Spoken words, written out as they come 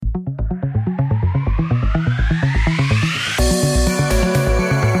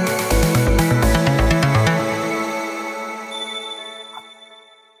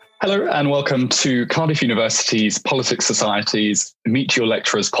Hello and welcome to Cardiff University's Politics Society's Meet Your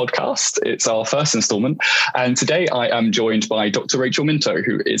Lecturers podcast. It's our first instalment, and today I am joined by Dr. Rachel Minto,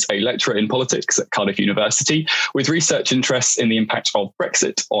 who is a lecturer in politics at Cardiff University with research interests in the impact of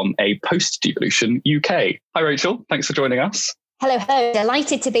Brexit on a post-devolution UK. Hi Rachel, thanks for joining us. Hello.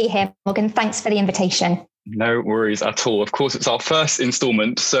 Delighted to be here, Morgan. Thanks for the invitation. No worries at all. Of course, it's our first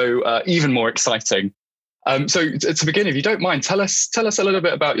instalment, so even more exciting. So to begin, if you don't mind, tell us a little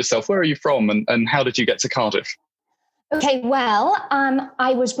bit about yourself. Where are you from and how did you get to Cardiff? Okay, well,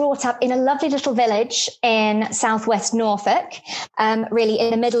 I was brought up in a lovely little village in southwest Norfolk, really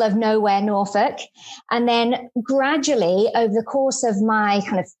in the middle of nowhere, Norfolk. And then gradually over the course of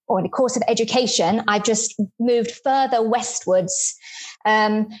the course of education, I just moved further westwards.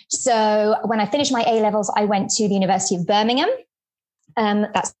 So when I finished my A-levels, I went to the University of Birmingham.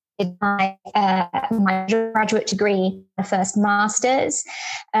 That's my graduate degree, my first master's.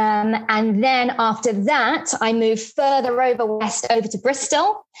 And then after that, I moved further over west over to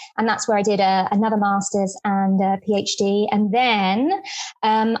Bristol. And that's where I did another master's and a PhD. And then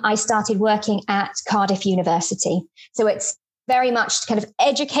I started working at Cardiff University. So it's very much kind of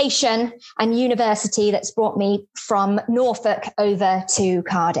education and university that's brought me from Norfolk over to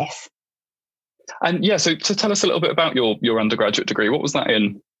Cardiff. And yeah, so tell us a little bit about your undergraduate degree. What was that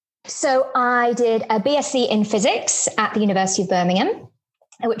in? So I did a BSc in physics at the University of Birmingham,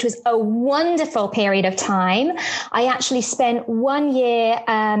 which was a wonderful period of time. I actually spent 1 year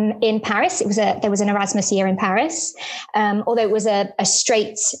in Paris. There was an Erasmus year in Paris, although it was a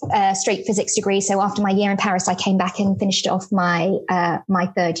straight physics degree. So after my year in Paris, I came back and finished off my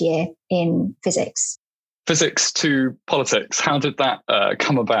third year in physics. Physics to politics. How did that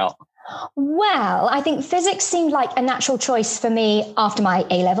come about? Well, I think physics seemed like a natural choice for me after my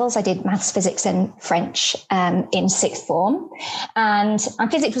A-levels. I did maths, physics and French in sixth form. And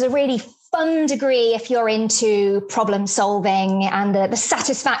physics was a really fun degree if you're into problem solving and the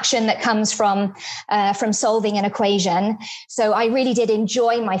satisfaction that comes from solving an equation. So I really did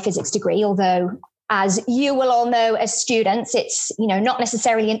enjoy my physics degree, although as you will all know as students, it's not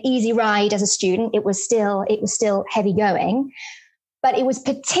necessarily an easy ride as a student. It was still heavy going. But it was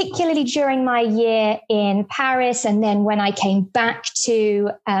particularly during my year in Paris. And then when I came back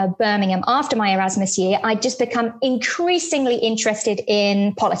to Birmingham after my Erasmus year, I'd just become increasingly interested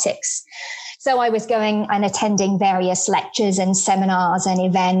in politics. So I was going and attending various lectures and seminars and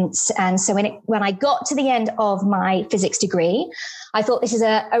events. And so when I got to the end of my physics degree, I thought this is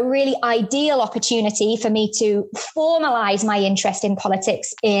a really ideal opportunity for me to formalize my interest in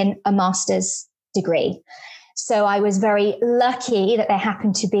politics in a master's degree. So I was very lucky that there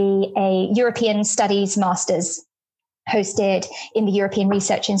happened to be a European Studies Masters hosted in the European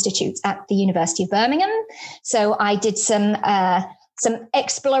Research Institute at the University of Birmingham. So I did some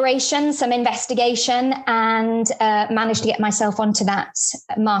exploration, some investigation, and managed to get myself onto that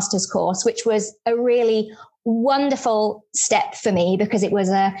master's course, which was a really wonderful step for me because it was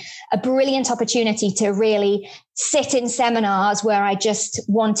a brilliant opportunity to really sit in seminars where I just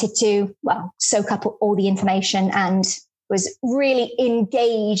wanted to, soak up all the information and was really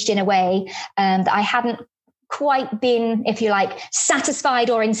engaged in a way that I hadn't quite been, if you like,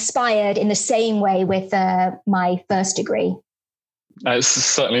 satisfied or inspired in the same way with my first degree. It's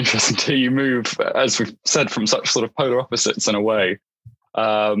certainly interesting to you move, as we've said, from such sort of polar opposites in a way.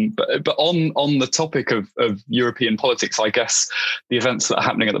 But on the topic of European politics, I guess the events that are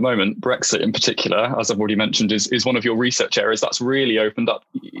happening at the moment, Brexit in particular, as I've already mentioned, is one of your research areas. That's really opened up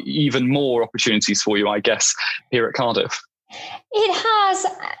even more opportunities for you, I guess, here at Cardiff. It has.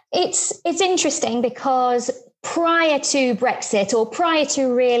 It's interesting because prior to Brexit, or prior to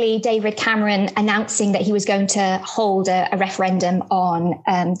really David Cameron announcing that he was going to hold a referendum on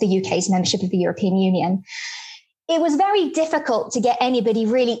the UK's membership of the European Union, it was very difficult to get anybody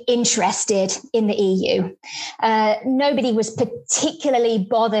really interested in the EU. Nobody was particularly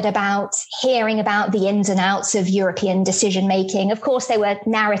bothered about hearing about the ins and outs of European decision making. Of course, there were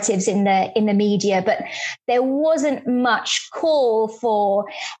narratives in the media, but there wasn't much call for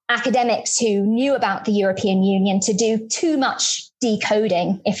academics who knew about the European Union to do too much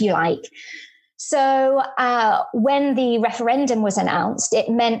decoding, if you like. So when the referendum was announced, it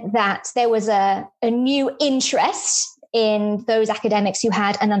meant that there was a new interest in those academics who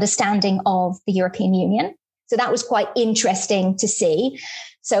had an understanding of the European Union. So that was quite interesting to see.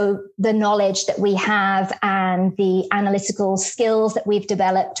 So the knowledge that we have and the analytical skills that we've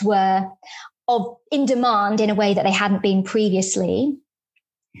developed were in demand in a way that they hadn't been previously.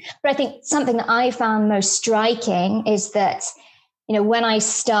 But I think something that I found most striking is that when I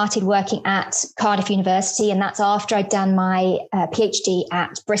started working at Cardiff University, and that's after I'd done my PhD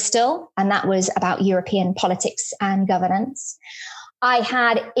at Bristol, and that was about European politics and governance, I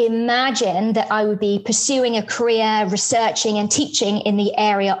had imagined that I would be pursuing a career researching and teaching in the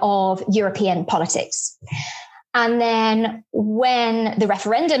area of European politics. And then when the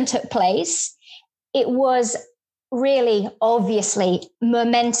referendum took place, it was really obviously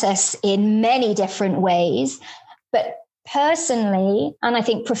momentous in many different ways. But personally, and I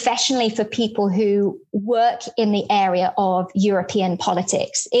think professionally for people who work in the area of European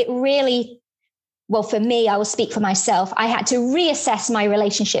politics, it really, well, for me, I will speak for myself, I had to reassess my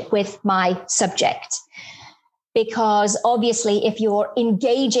relationship with my subject. Because obviously, if you're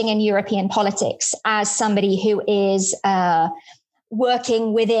engaging in European politics as somebody who is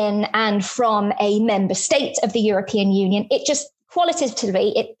working within and from a member state of the European Union, it just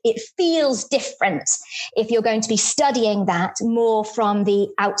qualitatively, it feels different if you're going to be studying that more from the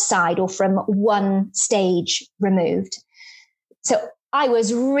outside or from one stage removed. So I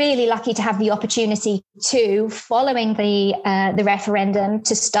was really lucky to have the opportunity to, following the referendum,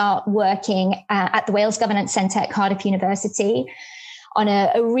 to start working at the Wales Governance Centre at Cardiff University on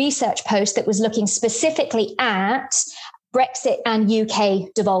a research post that was looking specifically at Brexit and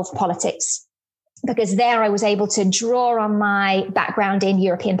UK devolved politics. Because there I was able to draw on my background in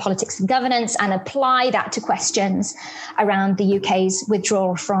European politics and governance and apply that to questions around the UK's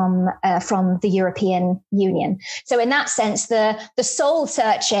withdrawal from the European Union. So in that sense, the soul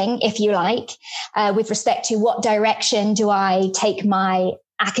searching, if you like, with respect to what direction do I take my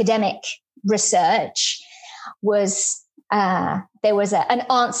academic research, was there was an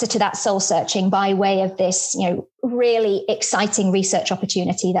answer to that soul searching by way of this, really exciting research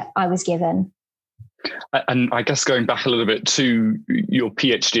opportunity that I was given. And I guess going back a little bit to your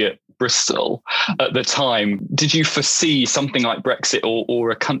PhD at Bristol at the time, did you foresee something like Brexit or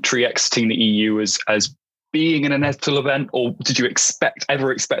a country exiting the EU as being an inevitable event, or did you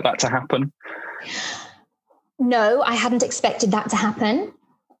ever expect that to happen? No, I hadn't expected that to happen.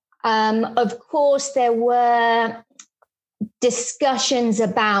 Of course, there were discussions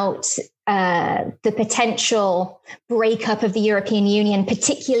about the potential breakup of the European Union,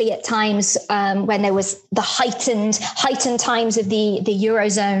 particularly at times when there was the heightened times of the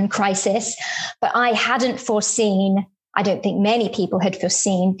Eurozone crisis. But I hadn't foreseen, I don't think many people had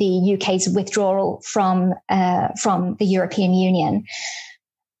foreseen, the UK's withdrawal from the European Union.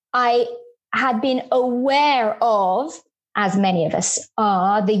 I had been aware of, as many of us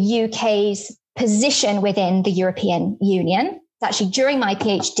are, the UK's position within the European Union. Actually, during my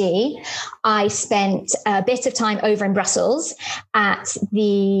PhD, I spent a bit of time over in Brussels at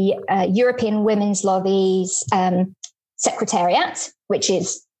the European Women's Lobby's Secretariat, which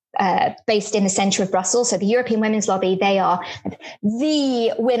is based in the centre of Brussels. So the European Women's Lobby, they are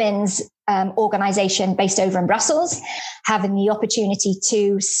the women's organisation based over in Brussels. Having the opportunity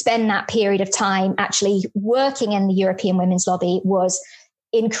to spend that period of time actually working in the European Women's Lobby was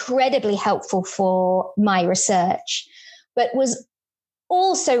incredibly helpful for my research, but was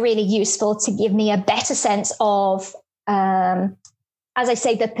also really useful to give me a better sense of, as I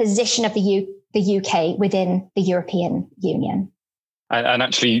say, the position of the UK within the European Union. And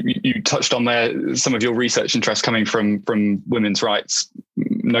actually, you touched on there some of your research interests coming from women's rights,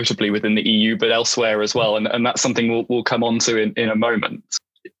 notably within the EU, but elsewhere as well. And that's something we'll come on to in a moment.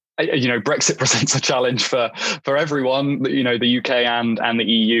 Brexit presents a challenge for everyone, the UK and the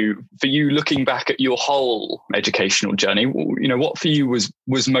EU. For you, looking back at your whole educational journey, what for you was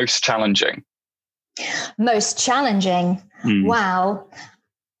most challenging? Most challenging? Wow.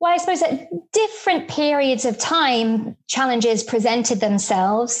 Well, I suppose at different periods of time, challenges presented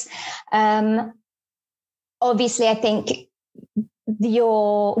themselves. Obviously, I think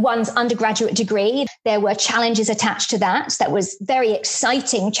your one's undergraduate degree, there were challenges attached to that. That was very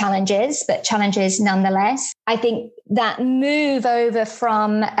exciting challenges, but challenges nonetheless. I think that move over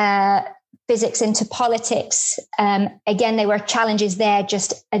from physics into politics, again, there were challenges there,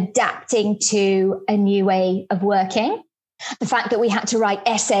 just adapting to a new way of working. The fact that we had to write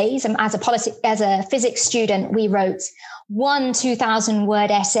essays, and as a physics student, we wrote 1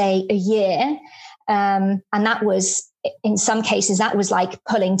 2,000-word essay a year, and that was, in some cases, that was like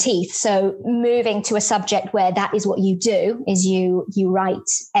pulling teeth. So moving to a subject where that is what you do, is you write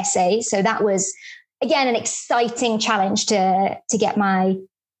essays. So that was, again, an exciting challenge to get my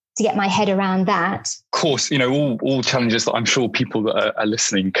head around that. Of course, all challenges that I'm sure people that are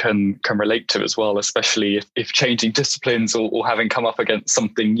listening can relate to as well, especially if changing disciplines or having come up against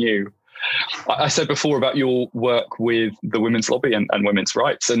something new. I said before about your work with the Women's Lobby and women's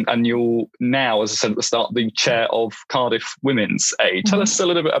rights, and you're now, as I said at the start, the chair of Cardiff Women's Aid. Tell us a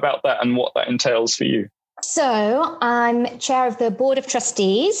little bit about that and what that entails for you. So I'm chair of the Board of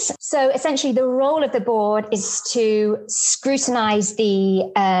Trustees. So essentially the role of the board is to scrutinise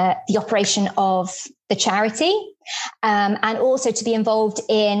the operation of the charity, and also to be involved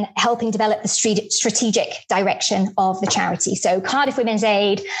in helping develop the strategic direction of the charity. So Cardiff Women's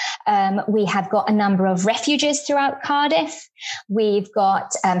Aid, we have got a number of refuges throughout Cardiff. We've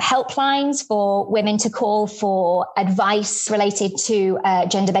got helplines for women to call for advice related to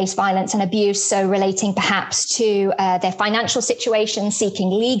gender-based violence and abuse. So relating perhaps to their financial situation, seeking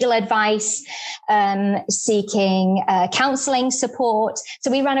legal advice, seeking counselling support.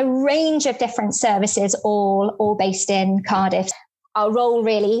 So we run a range of different services, all based in Cardiff. Our role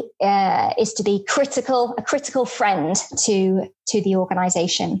really is to be a critical friend to the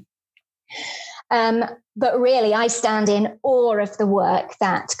organisation. But really, I stand in awe of the work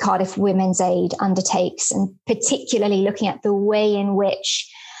that Cardiff Women's Aid undertakes, and particularly looking at the way in which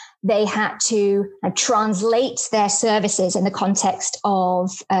they had to translate their services in the context of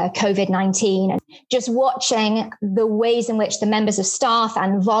COVID-19. And just watching the ways in which the members of staff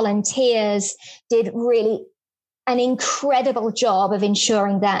and volunteers did really an incredible job of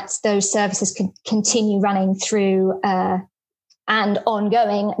ensuring that those services can continue running through and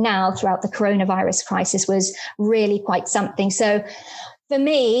ongoing now throughout the coronavirus crisis was really quite something. So for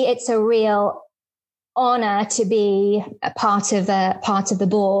me, it's a real honor to be a part of the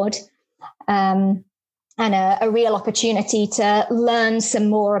board, and a real opportunity to learn some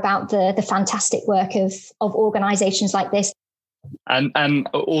more about the fantastic work of organizations like this. And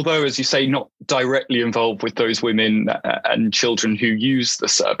although, as you say, not directly involved with those women and children who use the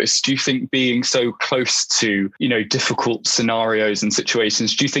service, do you think being so close to, difficult scenarios and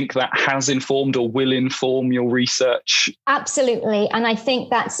situations, do you think that has informed or will inform your research? Absolutely. And I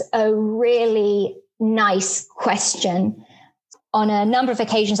think that's a really nice question. On a number of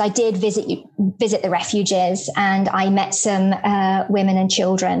occasions, I did visit the refuges, and I met some women and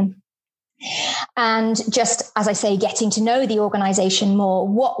children. And just, as I say, getting to know the organisation more,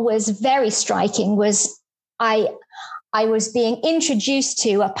 what was very striking was I was being introduced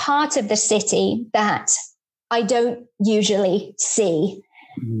to a part of the city that I don't usually see.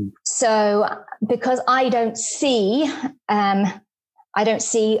 Mm-hmm. So because I don't see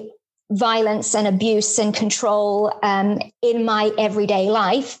violence and abuse and control in my everyday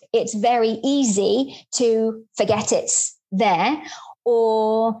life, it's very easy to forget it's there,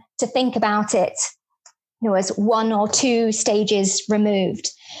 or to think about it, as one or two stages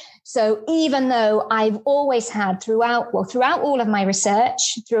removed. So even though I've always had throughout all of my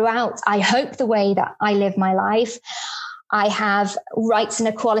research, I hope the way that I live my life, I have rights and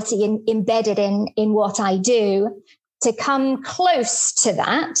equality embedded in what I do. To come close to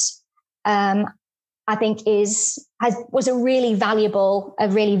that, I think was a really valuable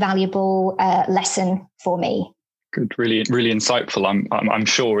lesson for me. Good, really, really insightful. I'm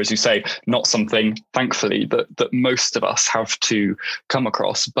sure, as you say, not something, thankfully, that most of us have to come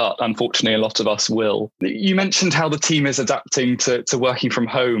across, but unfortunately, a lot of us will. You mentioned how the team is adapting to working from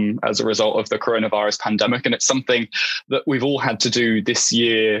home as a result of the coronavirus pandemic, and it's something that we've all had to do this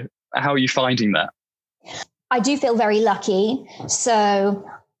year. How are you finding that? I do feel very lucky. So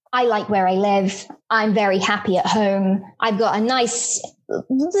I like where I live. I'm very happy at home. I've got a nice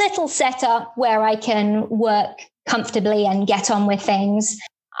little setup where I can work comfortably and get on with things.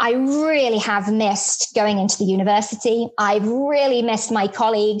 I really have missed going into the university. I've really missed my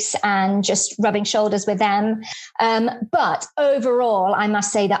colleagues and just rubbing shoulders with them. But overall, I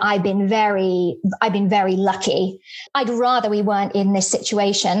must say that I've been very lucky. I'd rather we weren't in this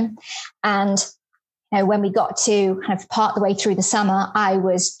situation. And when we got to kind of part the way through the summer, I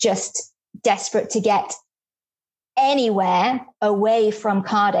was just desperate to get anywhere away from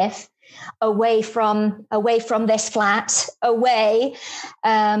Cardiff, away from this flat, away.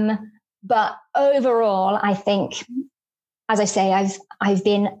 But overall, I think, as I say, I've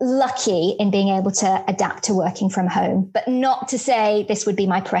been lucky in being able to adapt to working from home, but not to say this would be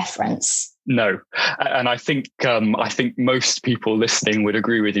my preference. No. And I think most people listening would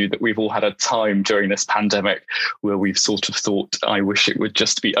agree with you that we've all had a time during this pandemic where we've sort of thought, I wish it would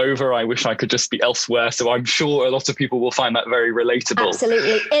just be over. I wish I could just be elsewhere. So I'm sure a lot of people will find that very relatable.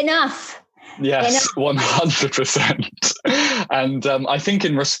 Absolutely. Enough. Yes, 100%. And I think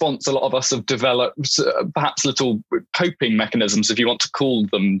in response, a lot of us have developed perhaps little coping mechanisms, if you want to call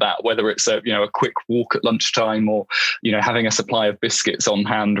them that, whether it's a quick walk at lunchtime or, having a supply of biscuits on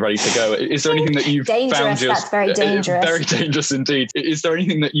hand ready to go. Is there anything that you've found? That's very dangerous. Very dangerous indeed. Is there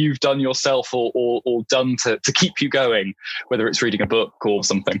anything that you've done yourself or done to keep you going, whether it's reading a book or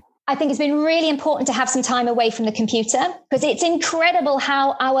something? I think it's been really important to have some time away from the computer, because it's incredible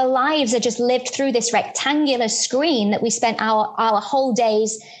how our lives are just lived through this rectangular screen that we spent our whole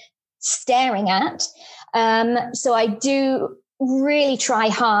days staring at. So I do really try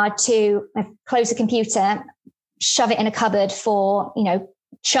hard to close the computer, shove it in a cupboard for,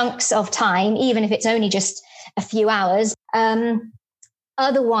 chunks of time, even if it's only just a few hours.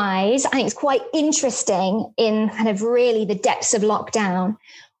 Otherwise, I think it's quite interesting in kind of really the depths of lockdown,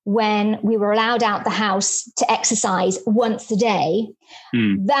 when we were allowed out the house to exercise once a day,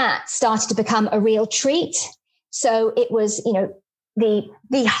 that started to become a real treat. So it was,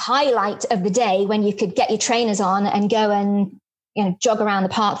 the highlight of the day when you could get your trainers on and go and, jog around the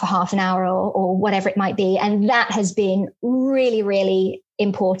park for half an hour or whatever it might be. And that has been really, really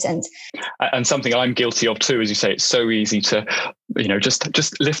important. And something I'm guilty of too, as you say, it's so easy to,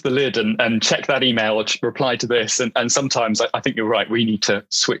 just lift the lid and check that email or reply to this. And sometimes I think you're right. We need to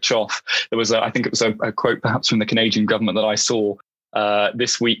switch off. There was, I think it was a quote perhaps from the Canadian government that I saw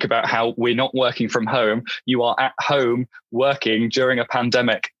this week about how we're not working from home. You are at home working during a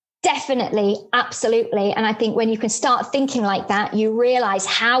pandemic. Definitely. Absolutely. And I think when you can start thinking like that, you realize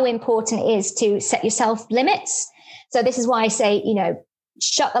how important it is to set yourself limits. So this is why I say,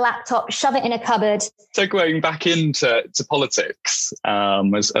 shut the laptop, shove it in a cupboard. So going back into politics,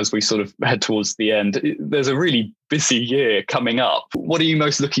 as we sort of head towards the end, there's a really busy year coming up. What are you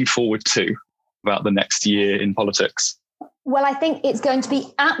most looking forward to about the next year in politics? Well, I think it's going to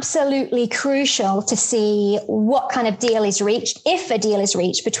be absolutely crucial to see what kind of deal is reached, if a deal is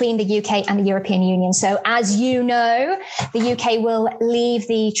reached between the UK and the European Union. So as you know, the UK will leave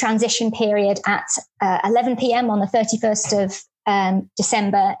the transition period at 11 p.m. on the 31st of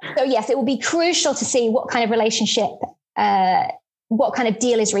December. So yes, it will be crucial to see what kind of relationship, what kind of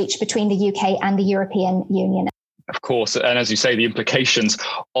deal is reached between the UK and the European Union. Of course. And as you say, the implications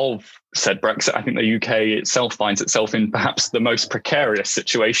of said Brexit, I think the UK itself finds itself in perhaps the most precarious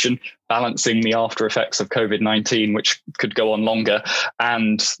situation, balancing the after effects of COVID-19, which could go on longer,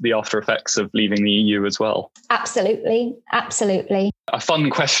 and the after effects of leaving the EU as well. Absolutely. Absolutely. A fun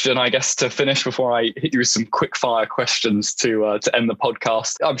question, I guess, to finish before I hit you with some quick fire questions to end the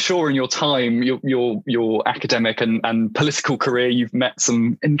podcast. I'm sure in your time, your academic and political career, you've met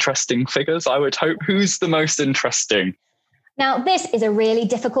some interesting figures, I would hope. Who's the most interesting? Now, this is a really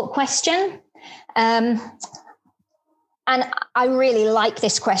difficult question. And I really like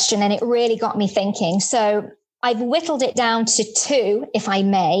this question, and it really got me thinking. So I've whittled it down to two, if I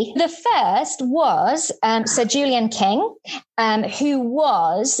may. The first was Sir Julian King, who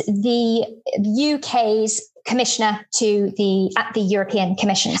was the UK's commissioner at the European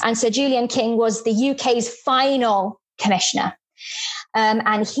Commission. And Sir Julian King was the UK's final commissioner.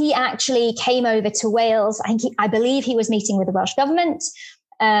 And he actually came over to Wales. I believe he was meeting with the Welsh government.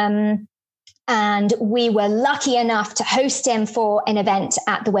 And we were lucky enough to host him for an event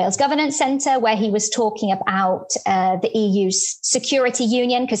at the Wales Governance Centre, where he was talking about the EU's security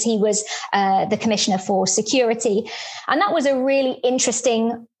union, because he was the Commissioner for Security. And that was a really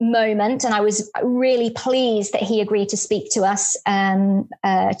interesting moment. And I was really pleased that he agreed to speak to us,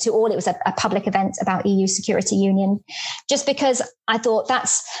 to all. It was a public event about EU security union, just because I thought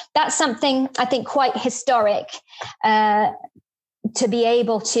that's something I think quite historic, to be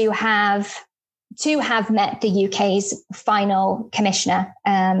able to have met the UK's final commissioner.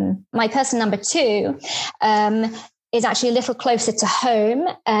 My person number two is actually a little closer to home,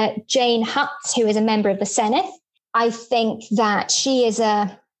 Jane Hutt, who is a member of the Senedd. I think that she is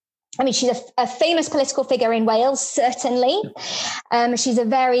she's a famous political figure in Wales, certainly. She's a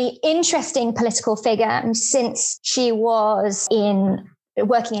very interesting political figure. And since she was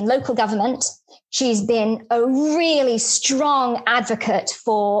working in local government, she's been a really strong advocate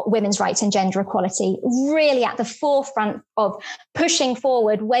for women's rights and gender equality, really at the forefront of pushing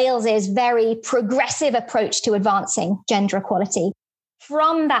forward Wales's very progressive approach to advancing gender equality.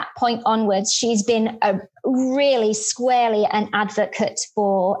 From that point onwards, she's been a really squarely an advocate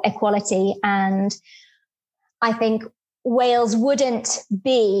for equality. And I think Wales wouldn't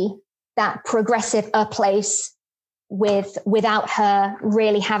be that progressive a place without her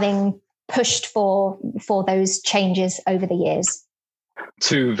really having pushed for those changes over the years.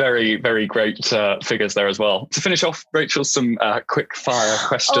 Two very, very great figures there as well. To finish off, Rachel, some quick fire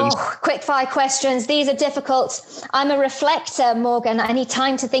questions. Oh, quick fire questions. These are difficult. I'm a reflector, Morgan. I need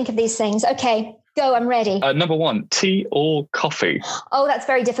time to think of these things. Okay, go. I'm ready. Number one, tea or coffee? Oh, that's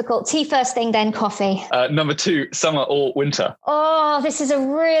very difficult. Tea first thing, then coffee. Number two, summer or winter? Oh, this is a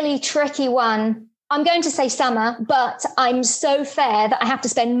really tricky one. I'm going to say summer, but I'm so fair that I have to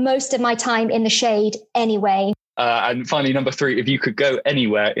spend most of my time in the shade anyway. And finally, number three, if you could go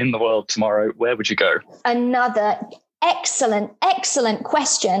anywhere in the world tomorrow, where would you go? Another excellent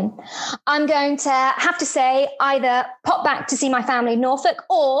question. I'm going to have to say either pop back to see my family in Norfolk,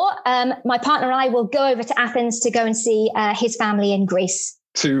 or my partner and I will go over to Athens to go and see his family in Greece.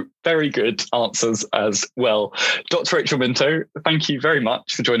 Two very good answers as well. Dr. Rachel Minto, thank you very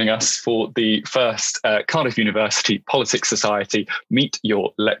much for joining us for the first Cardiff University Politics Society Meet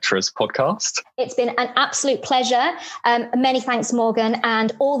Your Lecturers podcast. It's been an absolute pleasure. Many thanks, Morgan,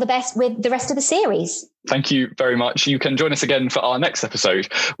 and all the best with the rest of the series. Thank you very much. You can join us again for our next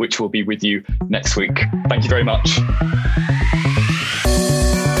episode, which will be with you next week. Thank you very much.